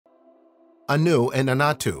Anu and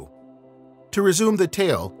Anatu. To resume the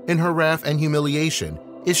tale, in her wrath and humiliation,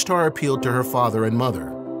 Ishtar appealed to her father and mother,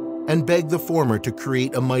 and begged the former to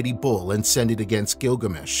create a mighty bull and send it against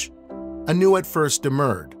Gilgamesh. Anu at first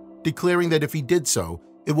demurred, declaring that if he did so,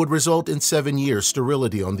 it would result in 7 years'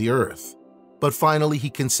 sterility on the earth. But finally he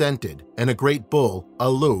consented, and a great bull,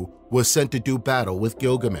 Alu, was sent to do battle with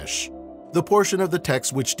Gilgamesh. The portion of the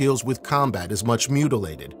text which deals with combat is much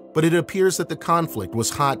mutilated, but it appears that the conflict was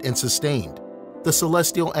hot and sustained. The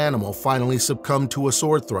celestial animal finally succumbed to a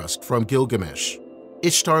sword thrust from Gilgamesh.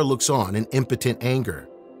 Ishtar looks on in impotent anger.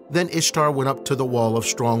 Then Ishtar went up to the wall of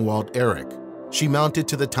strong-walled Uruk. She mounted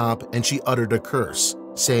to the top and she uttered a curse,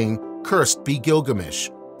 saying, "Cursed be Gilgamesh,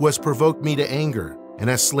 who has provoked me to anger and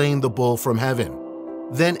has slain the bull from heaven."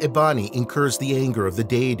 Then Eabani incurs the anger of the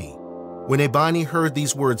deity. When Eabani heard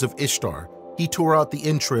these words of Ishtar, he tore out the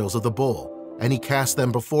entrails of the bull, and he cast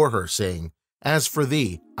them before her, saying, "As for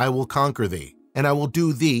thee, I will conquer thee, and I will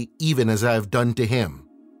do thee even as I have done to him."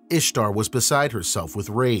 Ishtar was beside herself with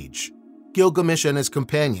rage. Gilgamesh and his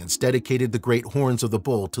companions dedicated the great horns of the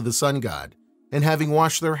bull to the sun god, and having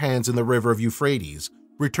washed their hands in the river of Euphrates,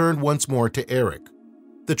 returned once more to Uruk.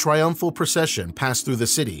 The triumphal procession passed through the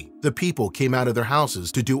city. The people came out of their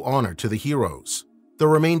houses to do honor to the heroes. The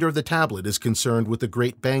remainder of the tablet is concerned with the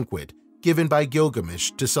great banquet given by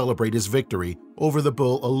Gilgamesh to celebrate his victory over the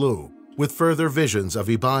bull Alu, with further visions of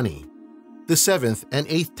Eabani. The 7th and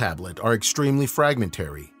 8th tablet are extremely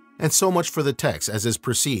fragmentary, and so much for the text as is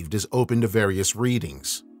perceived is open to various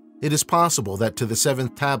readings. It is possible that to the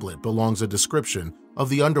 7th tablet belongs a description of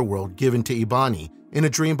the underworld given to Eabani in a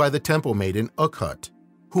dream by the temple maiden Ukhut,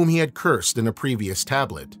 whom he had cursed in a previous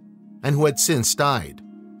tablet, and who had since died.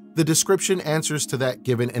 The description answers to that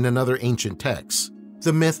given in another ancient text,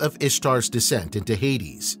 the myth of Ishtar's descent into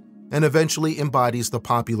Hades, and eventually embodies the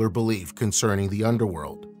popular belief concerning the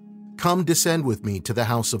underworld. "Come descend with me to the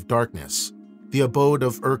house of darkness, the abode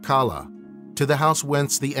of Urkala, to the house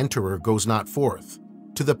whence the enterer goes not forth,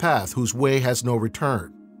 to the path whose way has no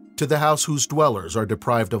return, to the house whose dwellers are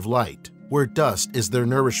deprived of light, where dust is their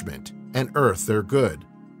nourishment, and earth their good.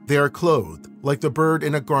 They are clothed like the bird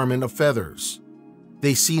in a garment of feathers.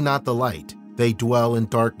 They see not the light, they dwell in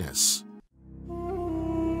darkness."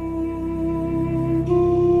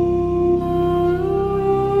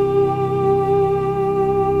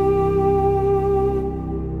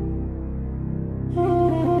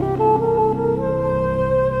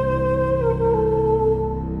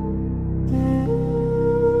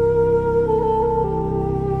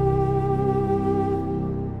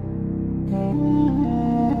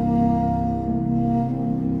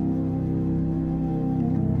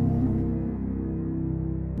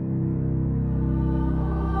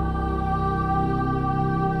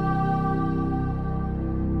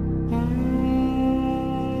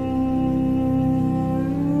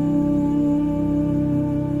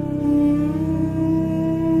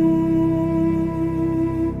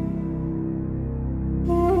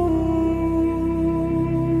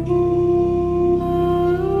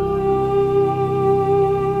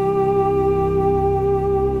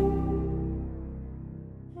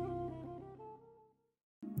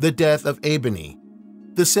 The death of Eabani.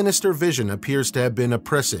 The sinister vision appears to have been a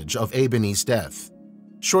presage of Eabani's death.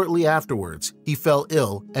 Shortly afterwards, he fell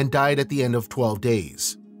ill and died at the end of 12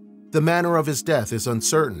 days. The manner of his death is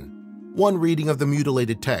uncertain. One reading of the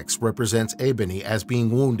mutilated text represents Eabani as being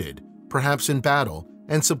wounded, perhaps in battle,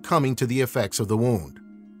 and succumbing to the effects of the wound.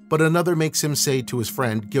 But another makes him say to his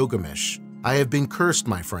friend Gilgamesh, "I have been cursed,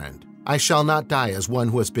 my friend. I shall not die as one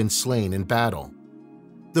who has been slain in battle."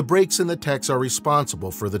 The breaks in the text are responsible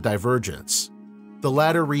for the divergence. The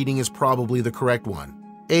latter reading is probably the correct one.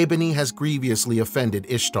 Eabani has grievously offended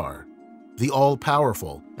Ishtar, the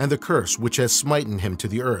all-powerful, and the curse which has smitten him to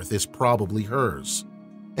the earth is probably hers.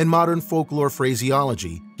 In modern folklore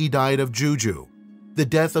phraseology, he died of juju. The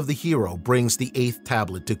death of the hero brings the 8th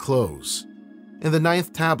tablet to close. In the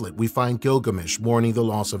 9th tablet, we find Gilgamesh mourning the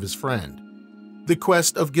loss of his friend. The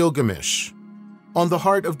quest of Gilgamesh. On the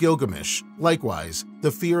heart of Gilgamesh, likewise,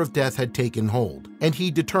 the fear of death had taken hold, and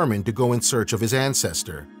he determined to go in search of his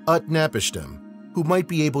ancestor, Utnapishtim, who might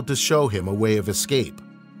be able to show him a way of escape.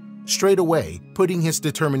 Straightway, putting his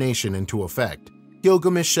determination into effect,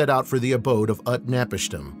 Gilgamesh set out for the abode of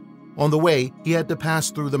Utnapishtim. On the way, he had to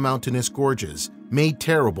pass through the mountainous gorges, made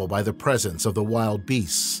terrible by the presence of the wild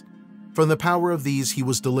beasts. From the power of these he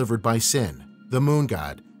was delivered by Sin, the moon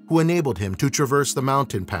god, who enabled him to traverse the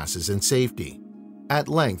mountain passes in safety. At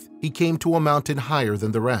length, he came to a mountain higher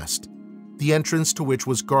than the rest, the entrance to which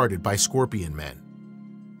was guarded by scorpion men.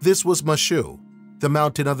 This was Mashu, the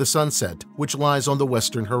mountain of the sunset, which lies on the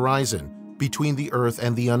western horizon, between the earth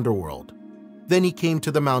and the underworld. Then he came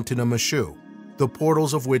to the mountain of Mushu, the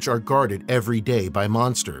portals of which are guarded every day by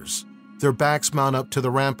monsters. Their backs mount up to the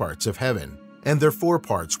ramparts of heaven, and their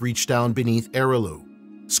foreparts reach down beneath Erilu.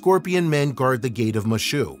 Scorpion men guard the gate of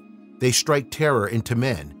Mushu. They strike terror into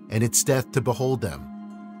men, and it's death to behold them.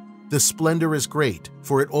 The splendor is great,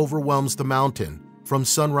 for it overwhelms the mountain. From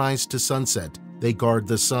sunrise to sunset, they guard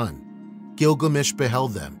the sun. Gilgamesh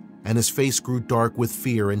beheld them, and his face grew dark with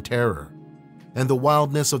fear and terror, and the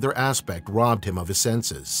wildness of their aspect robbed him of his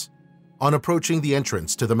senses. On approaching the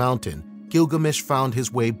entrance to the mountain, Gilgamesh found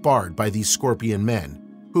his way barred by these scorpion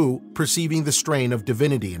men, who, perceiving the strain of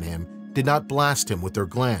divinity in him, did not blast him with their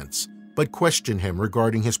glance, but questioned him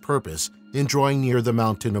regarding his purpose in drawing near the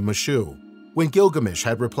mountain of Mushu. When Gilgamesh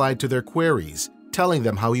had replied to their queries, telling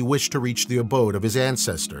them how he wished to reach the abode of his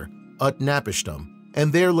ancestor, Utnapishtim,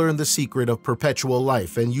 and there learn the secret of perpetual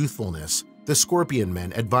life and youthfulness, the scorpion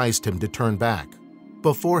men advised him to turn back.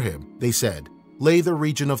 Before him, they said, lay the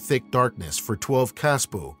region of thick darkness for 12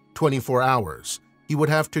 kaspu, 24 hours. He would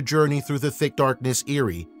have to journey through the thick darkness ere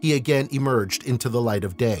he again emerged into the light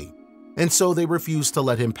of day. And so they refused to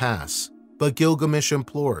let him pass. But Gilgamesh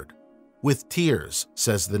implored. With tears,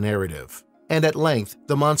 says the narrative. And at length,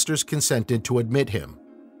 the monsters consented to admit him.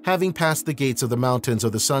 Having passed the gates of the mountains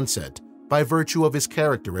of the sunset, by virtue of his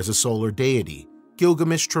character as a solar deity,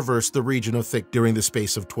 Gilgamesh traversed the region of thick during the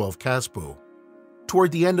space of 12 kaspu.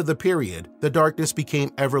 Toward the end of the period, the darkness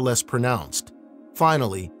became ever less pronounced.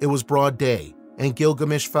 Finally, it was broad day, and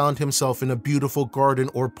Gilgamesh found himself in a beautiful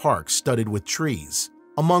garden or park studded with trees,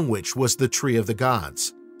 among which was the tree of the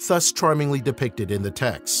gods, thus charmingly depicted in the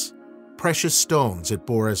texts. Precious stones it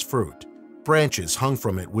bore as fruit, branches hung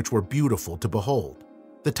from it which were beautiful to behold.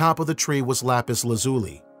 The top of the tree was lapis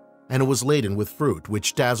lazuli, and it was laden with fruit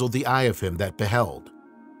which dazzled the eye of him that beheld.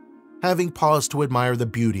 Having paused to admire the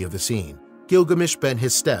beauty of the scene, Gilgamesh bent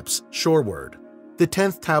his steps shoreward. The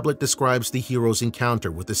 10th tablet describes the hero's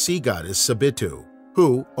encounter with the sea goddess Sabitu,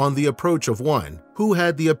 who, on the approach of one who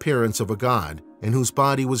had the appearance of a god and whose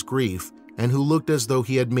body was grief and who looked as though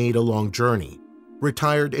he had made a long journey,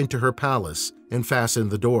 retired into her palace and fastened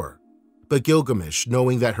the door. But Gilgamesh,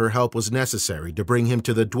 knowing that her help was necessary to bring him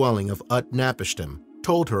to the dwelling of Utnapishtim,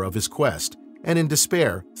 told her of his quest, and in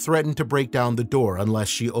despair threatened to break down the door unless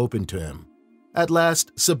she opened to him. At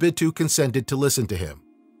last, Sabitu consented to listen to him.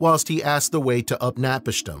 Whilst he asked the way to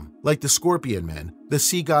Utnapishtim, like the scorpion men, the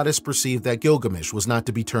sea goddess perceived that Gilgamesh was not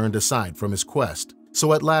to be turned aside from his quest,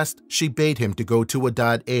 so at last she bade him to go to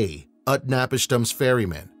Adad-A, Utnapishtim's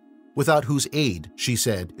ferryman, without whose aid, she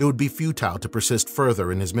said, it would be futile to persist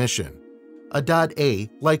further in his mission. Adad-A,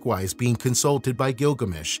 likewise being consulted by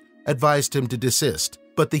Gilgamesh, advised him to desist,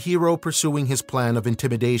 but the hero, pursuing his plan of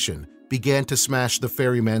intimidation, began to smash the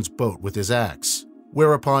ferryman's boat with his axe,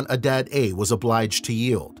 whereupon Adad-A was obliged to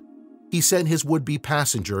yield. He sent his would-be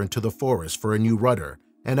passenger into the forest for a new rudder,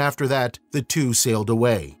 and after that the two sailed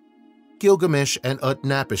away. Gilgamesh and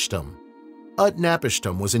Utnapishtim.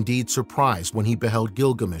 Utnapishtim was indeed surprised when he beheld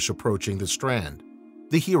Gilgamesh approaching the strand.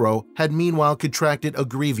 The hero had meanwhile contracted a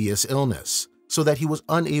grievous illness, so that he was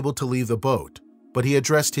unable to leave the boat, but he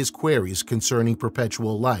addressed his queries concerning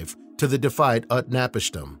perpetual life to the defied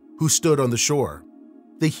Utnapishtim, who stood on the shore.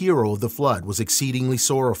 The hero of the flood was exceedingly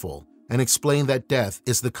sorrowful and explained that death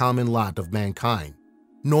is the common lot of mankind,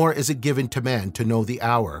 nor is it given to man to know the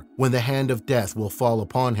hour when the hand of death will fall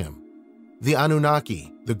upon him. The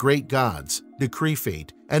Anunnaki, the great gods, decree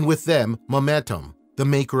fate, and with them Momentum, the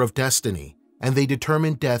maker of destiny, and they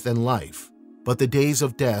determine death and life, but the days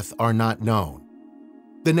of death are not known.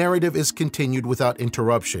 The narrative is continued without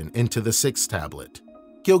interruption into the 6th tablet.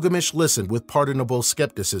 Gilgamesh listened with pardonable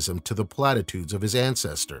skepticism to the platitudes of his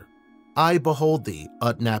ancestor. I behold thee,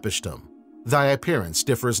 Utnapishtim. Thy appearance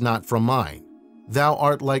differs not from mine. Thou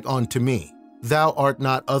art like unto me. Thou art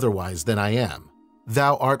not otherwise than I am.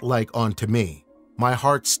 Thou art like unto me. My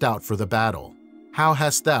heart stout for the battle. How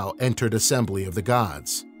hast thou entered assembly of the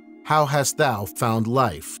gods? How hast thou found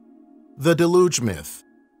life? The Deluge Myth.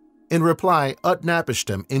 In reply,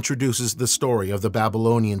 Utnapishtim introduces the story of the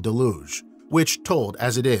Babylonian deluge, which, told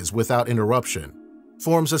as it is without interruption,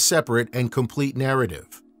 forms a separate and complete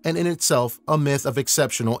narrative, and in itself a myth of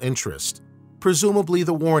exceptional interest. Presumably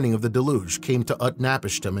the warning of the deluge came to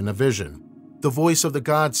Utnapishtim in a vision. The voice of the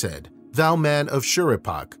god said, Thou man of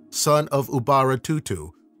Shuripak, son of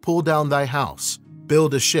Ubaratutu, pull down thy house,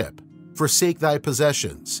 build a ship, forsake thy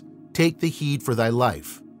possessions, take the heed for thy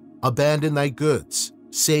life, abandon thy goods,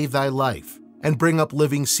 save thy life, and bring up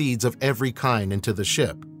living seeds of every kind into the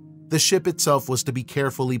ship. The ship itself was to be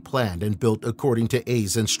carefully planned and built according to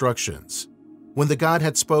A's instructions. When the god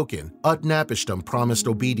had spoken, Utnapishtim promised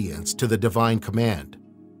obedience to the divine command.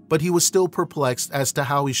 but he was still perplexed as to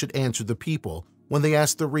how he should answer the people when they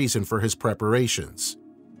asked the reason for his preparations.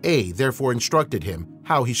 A therefore instructed him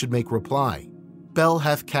how he should make reply. Bel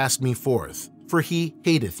hath cast me forth, for he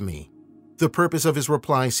hateth me. The purpose of his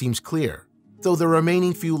reply seems clear, though the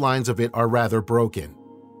remaining few lines of it are rather broken.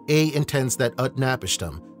 A intends that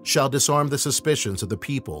Utnapishtim shall disarm the suspicions of the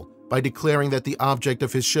people by declaring that the object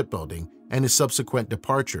of his shipbuilding and his subsequent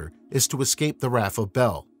departure is to escape the wrath of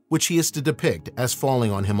Bel, which he is to depict as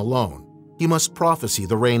falling on him alone. He must prophesy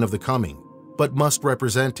the reign of the coming, but must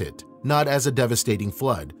represent it not as a devastating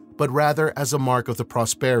flood, but rather as a mark of the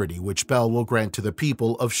prosperity which Bel will grant to the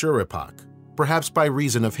people of Shurippak, perhaps by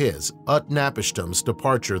reason of his, Utnapishtim's,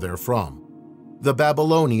 departure therefrom. The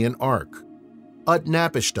Babylonian Ark.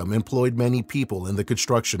 Utnapishtim employed many people in the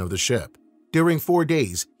construction of the ship. During 4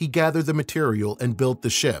 days, he gathered the material and built the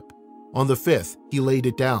ship. On the 5th, he laid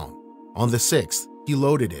it down. On the 6th, he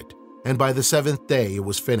loaded it, and by the 7th day it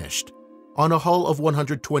was finished. On a hull of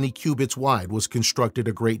 120 cubits wide was constructed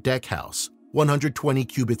a great deck house, 120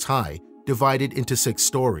 cubits high, divided into 6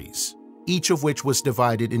 stories, each of which was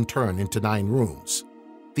divided in turn into 9 rooms.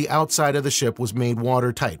 The outside of the ship was made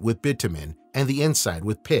watertight with bitumen and the inside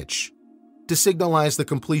with pitch. To signalize the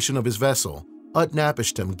completion of his vessel,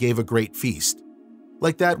 Utnapishtim gave a great feast,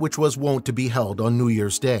 like that which was wont to be held on New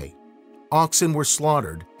Year's Day. Oxen were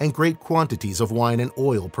slaughtered and great quantities of wine and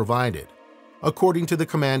oil provided. According to the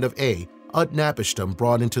command of A, Utnapishtim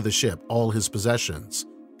brought into the ship all his possessions,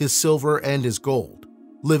 his silver and his gold,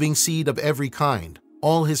 living seed of every kind,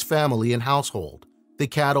 all his family and household, the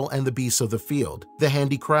cattle and the beasts of the field, the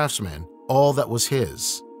handicraftsmen, all that was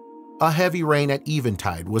his. A heavy rain at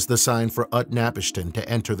eventide was the sign for Utnapishtim to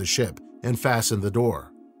enter the ship and fasten the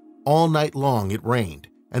door. All night long it rained,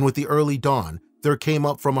 and with the early dawn there came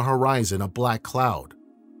up from a horizon a black cloud.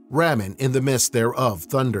 Raman in the midst thereof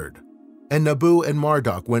thundered, and Nabu and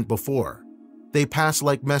Marduk went before. They passed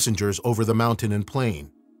like messengers over the mountain and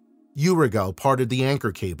plain. Urigal parted the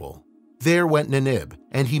anchor cable. There went Ninib,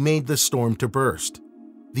 and he made the storm to burst.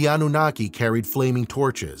 The Anunnaki carried flaming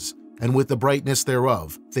torches, and with the brightness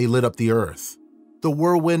thereof they lit up the earth. The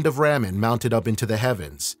whirlwind of Raman mounted up into the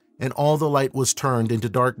heavens, and all the light was turned into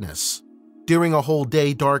darkness. During a whole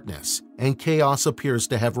day darkness, and chaos appears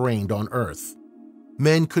to have reigned on earth.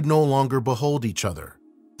 Men could no longer behold each other.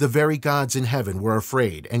 The very gods in heaven were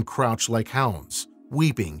afraid and crouched like hounds,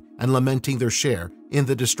 weeping and lamenting their share in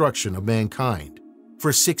the destruction of mankind.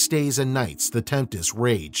 For 6 days and nights the tempest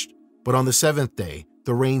raged, but on the 7th day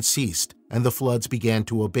the rain ceased and the floods began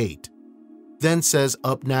to abate. Then says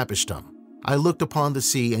Utnapishtim, I looked upon the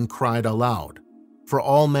sea and cried aloud, for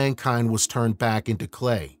all mankind was turned back into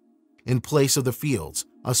clay. In place of the fields,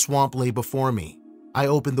 a swamp lay before me. I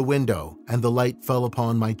opened the window, and the light fell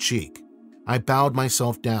upon my cheek. I bowed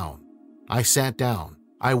myself down. I sat down.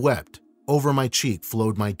 I wept. Over my cheek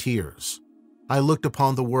flowed my tears. I looked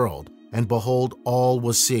upon the world, and behold, all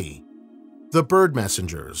was sea. The bird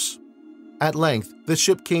messengers. At length, the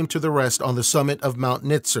ship came to the rest on the summit of Mount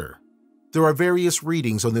Nitzur. There are various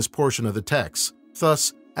readings on this portion of the text.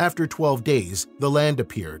 Thus, after 12 days, the land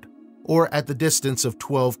appeared, or at the distance of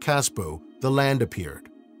 12 kaspu, the land appeared,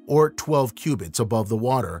 or 12 cubits above the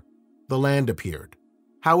water, the land appeared.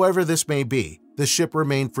 However this may be, the ship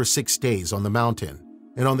remained for 6 days on the mountain,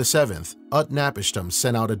 and on the 7th, Utnapishtim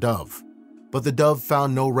sent out a dove. But the dove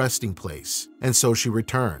found no resting place, and so she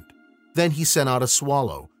returned. Then he sent out a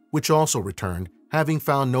swallow, which also returned, having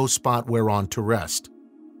found no spot whereon to rest.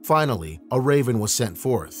 Finally, a raven was sent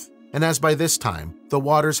forth, and as by this time the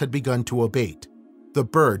waters had begun to abate, the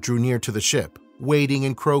bird drew near to the ship, waiting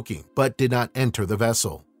and croaking, but did not enter the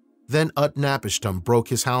vessel. Then Utnapishtim broke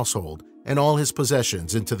his household and all his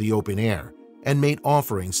possessions into the open air, and made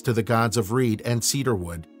offerings to the gods of reed and cedar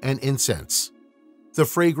wood and incense. The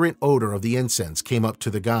fragrant odor of the incense came up to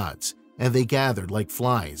the gods, and they gathered like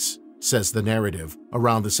flies, says the narrative,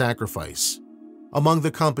 around the sacrifice. Among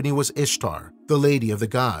the company was Ishtar, the lady of the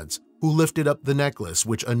gods, who lifted up the necklace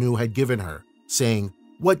which Anu had given her, saying,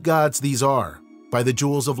 What gods these are! By the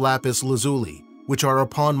jewels of lapis lazuli, which are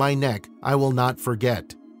upon my neck, I will not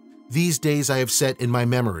forget. These days I have set in my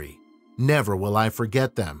memory. Never will I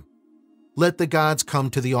forget them. Let the gods come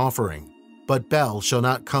to the offering, but Bel shall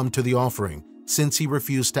not come to the offering, since he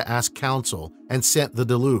refused to ask counsel and sent the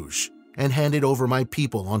deluge, and handed over my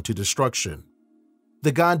people unto destruction.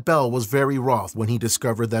 The god Bel was very wroth when he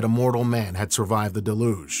discovered that a mortal man had survived the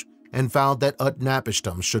deluge, and vowed that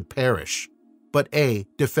Utnapishtim should perish. But A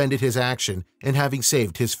defended his action in having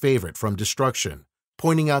saved his favorite from destruction,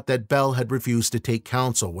 pointing out that Bel had refused to take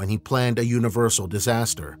counsel when he planned a universal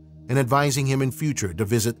disaster, and advising him in future to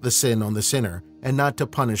visit the sin on the sinner and not to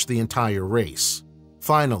punish the entire race.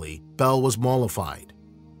 Finally, Bel was mollified.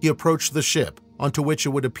 He approached the ship, onto which it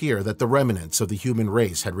would appear that the remnants of the human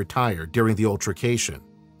race had retired during the altercation,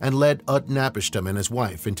 and led Utnapishtim and his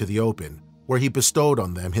wife into the open, where he bestowed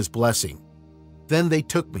on them his blessing. Then they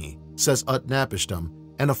took me, says Utnapishtim,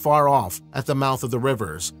 and afar off, at the mouth of the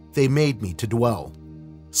rivers, they made me to dwell.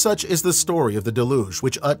 Such is the story of the deluge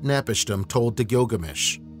which Utnapishtim told to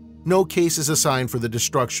Gilgamesh. No case is assigned for the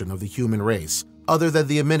destruction of the human race, other than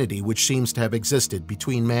the amenity which seems to have existed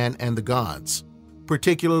between man and the gods,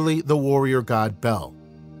 particularly the warrior god Bel.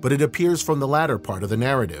 But it appears from the latter part of the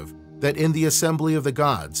narrative that in the assembly of the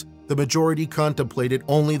gods, the majority contemplated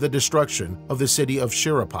only the destruction of the city of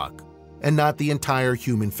Shirapak, and not the entire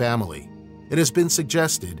human family. It has been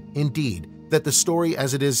suggested, indeed, that the story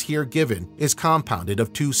as it is here given is compounded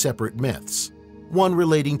of two separate myths, one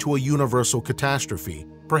relating to a universal catastrophe,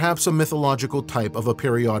 perhaps a mythological type of a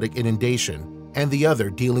periodic inundation, and the other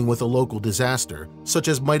dealing with a local disaster, such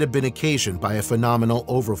as might have been occasioned by a phenomenal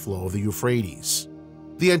overflow of the Euphrates.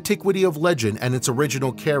 The antiquity of legend and its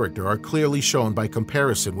original character are clearly shown by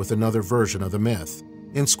comparison with another version of the myth,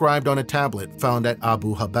 inscribed on a tablet found at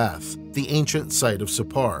Abu Habath, the ancient site of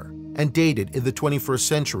Sippar, and dated in the 21st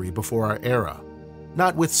century before our era.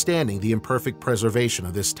 Notwithstanding the imperfect preservation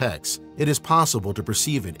of this text, it is possible to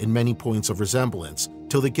perceive it in many points of resemblance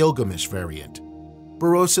to the Gilgamesh variant.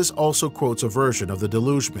 Berosus also quotes a version of the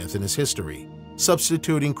deluge myth in his history,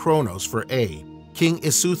 substituting Kronos for King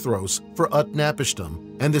Isuthros for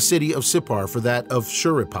Utnapishtim, and the city of Sippar for that of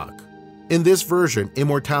Shuripak. In this version,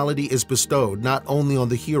 immortality is bestowed not only on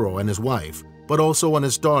the hero and his wife, but also on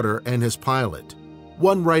his daughter and his pilot.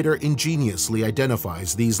 One writer ingeniously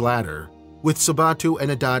identifies these latter with Sabatu and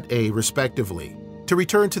Adad respectively. To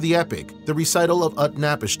return to the epic, the recital of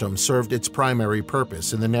Utnapishtim served its primary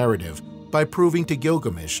purpose in the narrative by proving to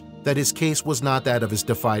Gilgamesh that his case was not that of his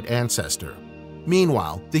defied ancestor.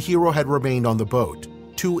 Meanwhile, the hero had remained on the boat,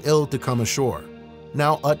 too ill to come ashore.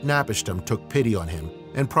 Now Utnapishtim took pity on him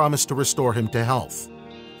and promised to restore him to health,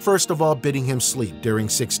 first of all bidding him sleep during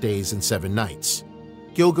 6 days and 7 nights.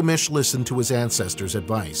 Gilgamesh listened to his ancestors'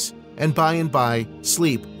 advice, and by,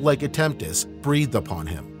 sleep, like a tempest, breathed upon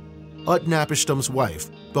him. Utnapishtim's wife,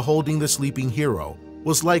 beholding the sleeping hero,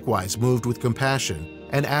 was likewise moved with compassion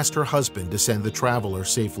and asked her husband to send the traveler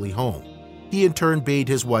safely home. He in turn bade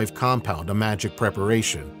his wife compound a magic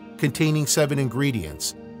preparation containing 7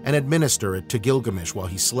 ingredients and administer it to Gilgamesh while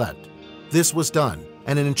he slept. This was done,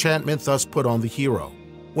 and an enchantment thus put on the hero.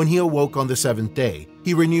 When he awoke on the 7th day,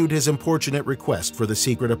 he renewed his importunate request for the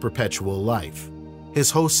secret of perpetual life. His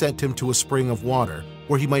host sent him to a spring of water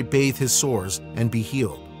where he might bathe his sores and be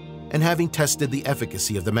healed. And having tested the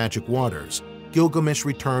efficacy of the magic waters, Gilgamesh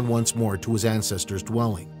returned once more to his ancestors'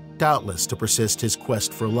 dwelling, doubtless to persist his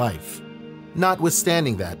quest for life.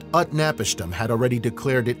 Notwithstanding that, Utnapishtim had already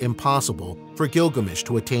declared it impossible for Gilgamesh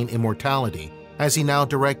to attain immortality, as he now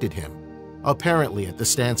directed him, apparently at the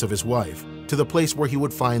stance of his wife, to the place where he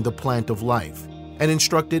would find the plant of life, and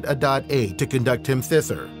instructed Adad to conduct him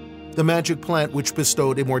thither. The magic plant which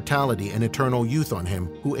bestowed immortality and eternal youth on him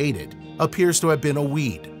who ate it appears to have been a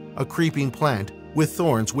weed, a creeping plant with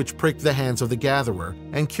thorns which pricked the hands of the gatherer,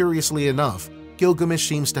 and curiously enough, Gilgamesh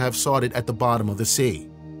seems to have sought it at the bottom of the sea.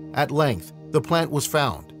 At length, the plant was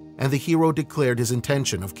found, and the hero declared his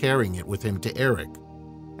intention of carrying it with him to Uruk.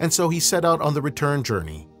 And so he set out on the return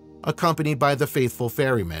journey, accompanied by the faithful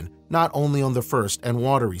ferryman, not only on the first and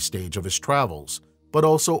watery stage of his travels, but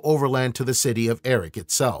also overland to the city of Uruk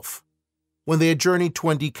itself. When they had journeyed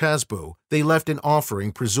 20 kasbu, they left an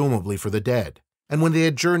offering presumably for the dead, and when they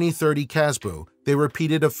had journeyed 30 kasbu, they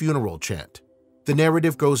repeated a funeral chant. The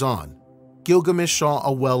narrative goes on. Gilgamesh saw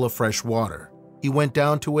a well of fresh water. He went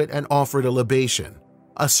down to it and offered a libation.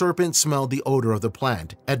 A serpent smelled the odor of the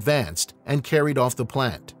plant, advanced, and carried off the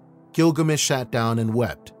plant. Gilgamesh sat down and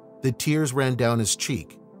wept. The tears ran down his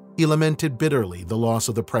cheek. He lamented bitterly the loss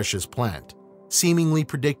of the precious plant, seemingly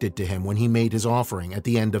predicted to him when he made his offering at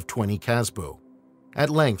the end of 20 kasbu. At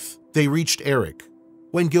length, they reached Uruk,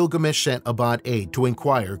 when Gilgamesh sent Abad to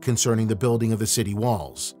inquire concerning the building of the city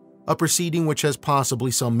walls, a proceeding which has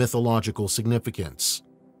possibly some mythological significance.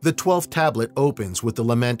 The 12th tablet opens with the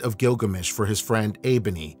lament of Gilgamesh for his friend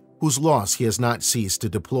Ebony, whose loss he has not ceased to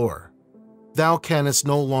deplore. Thou canst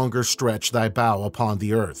no longer stretch thy bow upon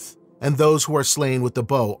the earth, and those who are slain with the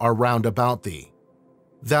bow are round about thee.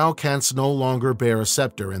 Thou canst no longer bear a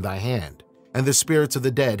scepter in thy hand, and the spirits of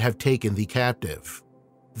the dead have taken thee captive.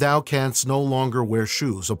 Thou canst no longer wear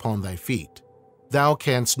shoes upon thy feet. Thou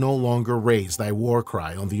canst no longer raise thy war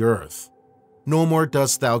cry on the earth. No more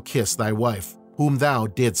dost thou kiss thy wife, whom thou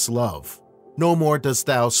didst love. No more dost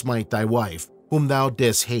thou smite thy wife, whom thou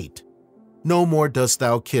didst hate. No more dost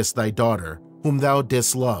thou kiss thy daughter, whom thou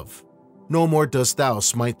didst love. No more dost thou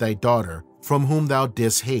smite thy daughter, from whom thou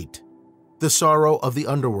didst hate. The sorrow of the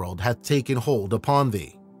underworld hath taken hold upon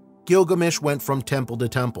thee. Gilgamesh went from temple to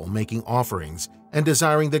temple, making offerings and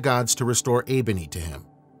desiring the gods to restore Ebony to him.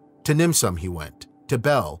 To Nimsum he went, to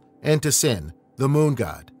Bel, and to Sin, the moon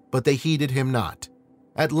god, but they heeded him not.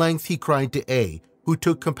 At length he cried to Ea, who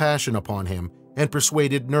took compassion upon him and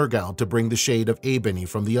persuaded Nergal to bring the shade of Ebony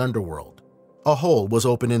from the underworld. A hole was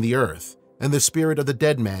opened in the earth, and the spirit of the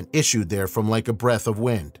dead man issued therefrom like a breath of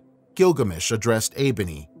wind. Gilgamesh addressed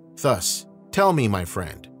Ebony thus, Tell me, my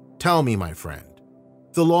friend, tell me, my friend.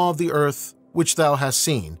 The law of the earth, which thou hast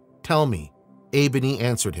seen, tell me. Ebony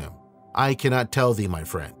answered him, I cannot tell thee, my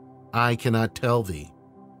friend, I cannot tell thee.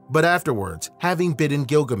 But afterwards, having bidden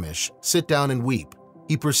Gilgamesh sit down and weep,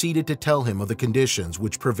 he proceeded to tell him of the conditions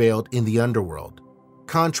which prevailed in the underworld,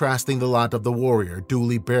 contrasting the lot of the warrior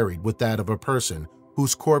duly buried with that of a person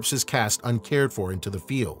whose corpse is cast uncared for into the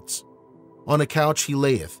fields. On a couch he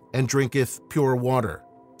layeth and drinketh pure water,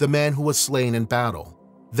 the man who was slain in battle.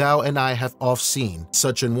 Thou and I have oft seen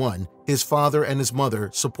such an one, his father and his mother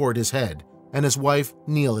support his head, and his wife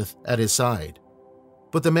kneeleth at his side.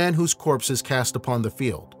 But the man whose corpse is cast upon the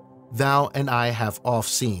field, thou and I have oft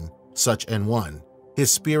seen such an one,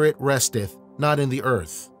 his spirit resteth not in the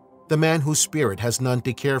earth. The man whose spirit has none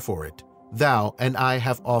to care for it, thou and I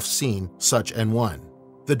have oft seen such an one.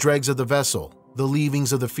 The dregs of the vessel, the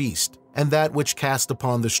leavings of the feast, and that which cast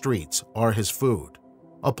upon the streets are his food.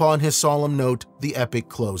 Upon his solemn note the epic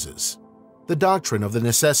closes. The doctrine of the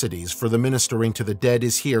necessities for the ministering to the dead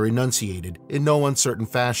is here enunciated in no uncertain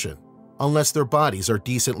fashion. Unless their bodies are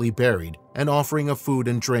decently buried and offering of food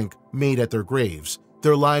and drink made at their graves,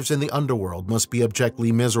 their lives in the underworld must be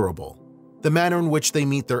abjectly miserable. The manner in which they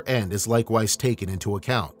meet their end is likewise taken into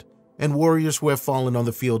account, and warriors who have fallen on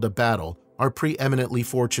the field of battle are preeminently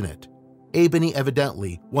fortunate. Ebony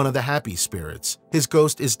evidently one of the happy spirits. His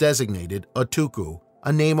ghost is designated Atuku,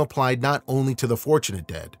 a name applied not only to the fortunate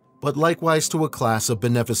dead, but likewise to a class of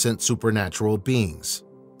beneficent supernatural beings.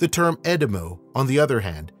 The term Edemu, on the other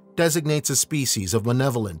hand, designates a species of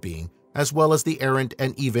malevolent being, as well as the errant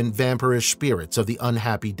and even vampirish spirits of the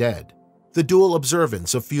unhappy dead. The dual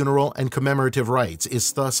observance of funeral and commemorative rites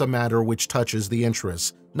is thus a matter which touches the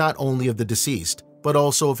interests not only of the deceased, but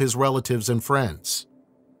also of his relatives and friends.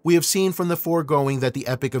 We have seen from the foregoing that the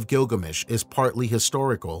Epic of Gilgamesh is partly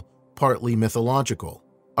historical, partly mythological.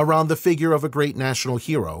 Around the figure of a great national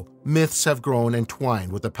hero, myths have grown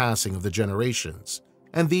entwined with the passing of the generations,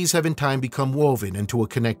 and these have in time become woven into a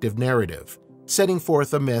connective narrative, setting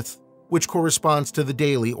forth a myth which corresponds to the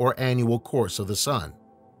daily or annual course of the sun.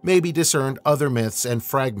 May be discerned other myths and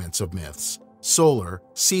fragments of myths, solar,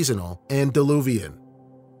 seasonal, and diluvian.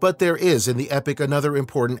 But there is in the epic another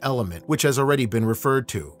important element which has already been referred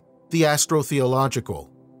to, the astrotheological.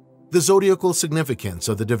 The zodiacal significance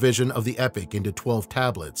of the division of the epic into 12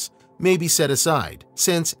 tablets may be set aside,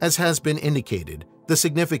 since, as has been indicated, the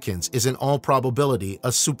significance is in all probability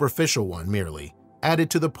a superficial one merely, added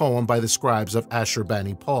to the poem by the scribes of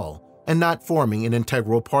Ashurbanipal, and not forming an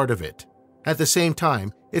integral part of it. At the same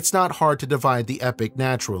time, it's not hard to divide the epic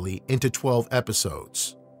naturally into 12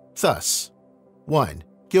 episodes. Thus, 1.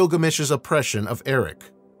 Gilgamesh's oppression of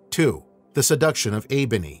Uruk. 2. The seduction of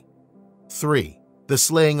Ebony. 3. The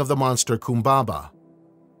slaying of the monster Kumbaba.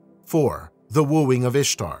 4. The wooing of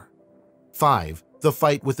Ishtar. 5. The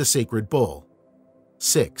fight with the sacred bull.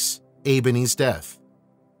 6. Ebony's death.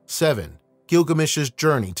 7. Gilgamesh's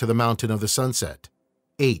journey to the mountain of the sunset.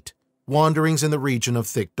 8. Wanderings in the region of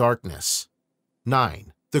thick darkness.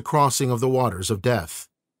 9. The crossing of the waters of death.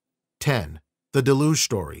 10. The deluge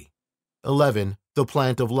story. 11. The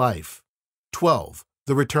plant of life. 12.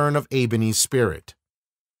 The return of Ebony's spirit.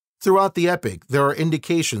 Throughout the epic, there are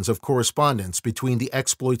indications of correspondence between the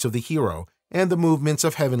exploits of the hero and the movements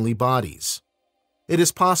of heavenly bodies. It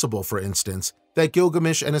is possible, for instance, that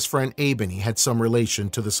Gilgamesh and his friend Ebony had some relation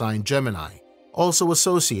to the sign Gemini, also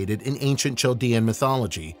associated in ancient Chaldean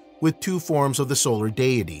mythology with two forms of the solar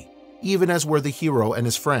deity, even as were the hero and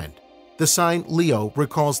his friend. The sign Leo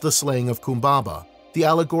recalls the slaying of Kumbaba, the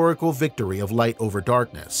allegorical victory of light over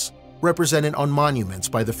darkness, represented on monuments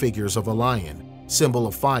by the figures of a lion, symbol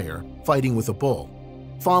of fire, fighting with a bull.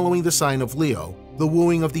 Following the sign of Leo, the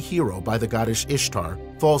wooing of the hero by the goddess Ishtar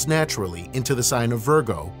falls naturally into the sign of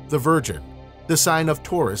Virgo, the Virgin. The sign of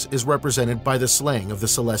Taurus is represented by the slaying of the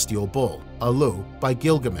celestial bull, Alu, by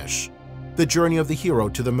Gilgamesh. The journey of the hero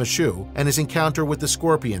to the Mashu and his encounter with the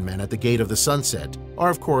Scorpion Men at the Gate of the Sunset are,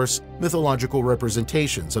 of course, mythological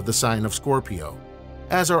representations of the sign of Scorpio,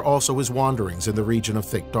 as are also his wanderings in the region of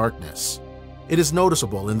thick darkness. It is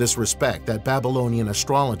noticeable in this respect that Babylonian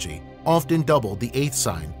astrology often doubled the 8th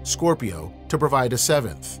sign, Scorpio, to provide a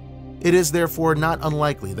 7th. It is therefore not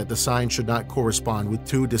unlikely that the sign should not correspond with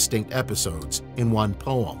 2 distinct episodes in one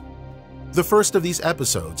poem. The first of these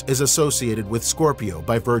episodes is associated with Scorpio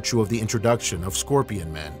by virtue of the introduction of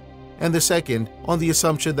scorpion men, and the second on the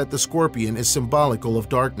assumption that the scorpion is symbolical of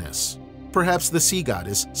darkness. Perhaps the sea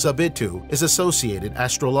goddess Sabitu is associated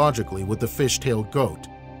astrologically with the fish-tailed goat,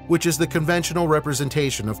 which is the conventional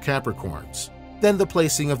representation of Capricorns. Then the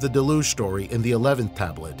placing of the deluge story in the 11th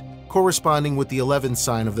tablet, corresponding with the 11th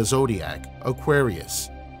sign of the zodiac, Aquarius.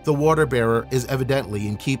 The water-bearer is evidently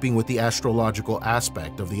in keeping with the astrological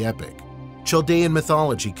aspect of the epic. Chaldean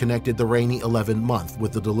mythology connected the rainy 11th month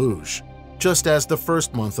with the deluge, just as the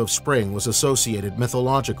first month of spring was associated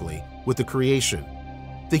mythologically with the creation.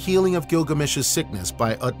 The healing of Gilgamesh's sickness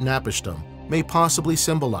by Utnapishtim may possibly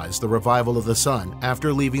symbolize the revival of the sun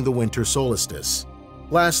after leaving the winter solstice.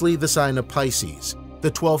 Lastly, the sign of Pisces,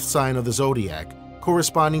 the 12th sign of the zodiac,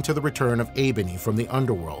 corresponding to the return of Ebony from the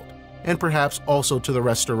underworld, and perhaps also to the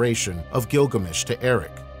restoration of Gilgamesh to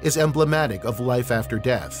Uruk, is emblematic of life after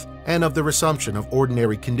death and of the resumption of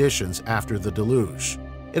ordinary conditions after the deluge.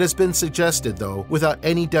 It has been suggested, though without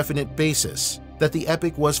any definite basis, that the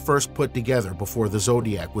epic was first put together before the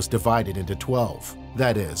zodiac was divided into 12,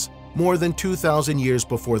 that is, more than 2,000 years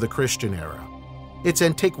before the Christian era. Its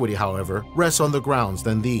antiquity, however, rests on the grounds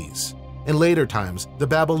than these. In later times, the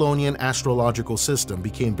Babylonian astrological system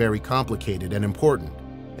became very complicated and important,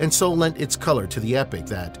 and so lent its color to the epic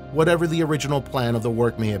that, whatever the original plan of the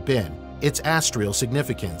work may have been, its astral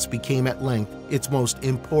significance became at length its most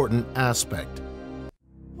important aspect.